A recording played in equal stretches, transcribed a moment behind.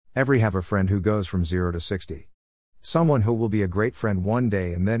Every have a friend who goes from 0 to 60. Someone who will be a great friend one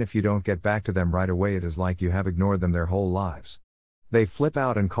day, and then if you don't get back to them right away, it is like you have ignored them their whole lives. They flip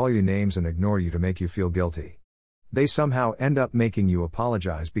out and call you names and ignore you to make you feel guilty. They somehow end up making you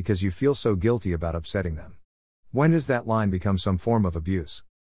apologize because you feel so guilty about upsetting them. When does that line become some form of abuse?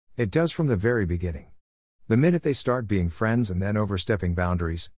 It does from the very beginning. The minute they start being friends and then overstepping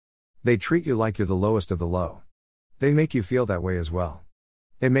boundaries. They treat you like you're the lowest of the low. They make you feel that way as well.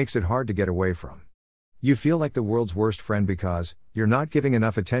 It makes it hard to get away from. You feel like the world's worst friend because you're not giving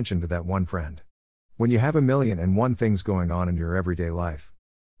enough attention to that one friend. When you have 1,000,001 things going on in your everyday life,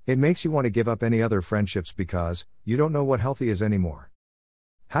 it makes you want to give up any other friendships because you don't know what healthy is anymore.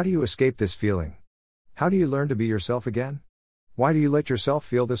 How do you escape this feeling? How do you learn to be yourself again? Why do you let yourself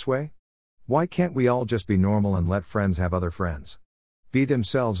feel this way? Why can't we all just be normal and let friends have other friends? Be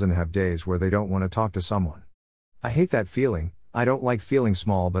themselves and have days where they don't want to talk to someone. I hate that feeling. I don't like feeling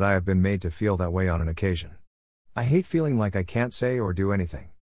small, but I have been made to feel that way on an occasion. I hate feeling like I can't say or do anything.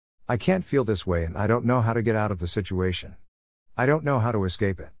 I can't feel this way and I don't know how to get out of the situation. I don't know how to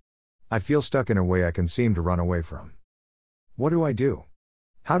escape it. I feel stuck in a way I can seem to run away from. What do I do?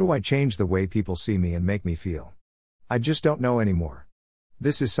 How do I change the way people see me and make me feel? I just don't know anymore.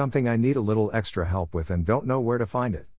 This is something I need a little extra help with and don't know where to find it.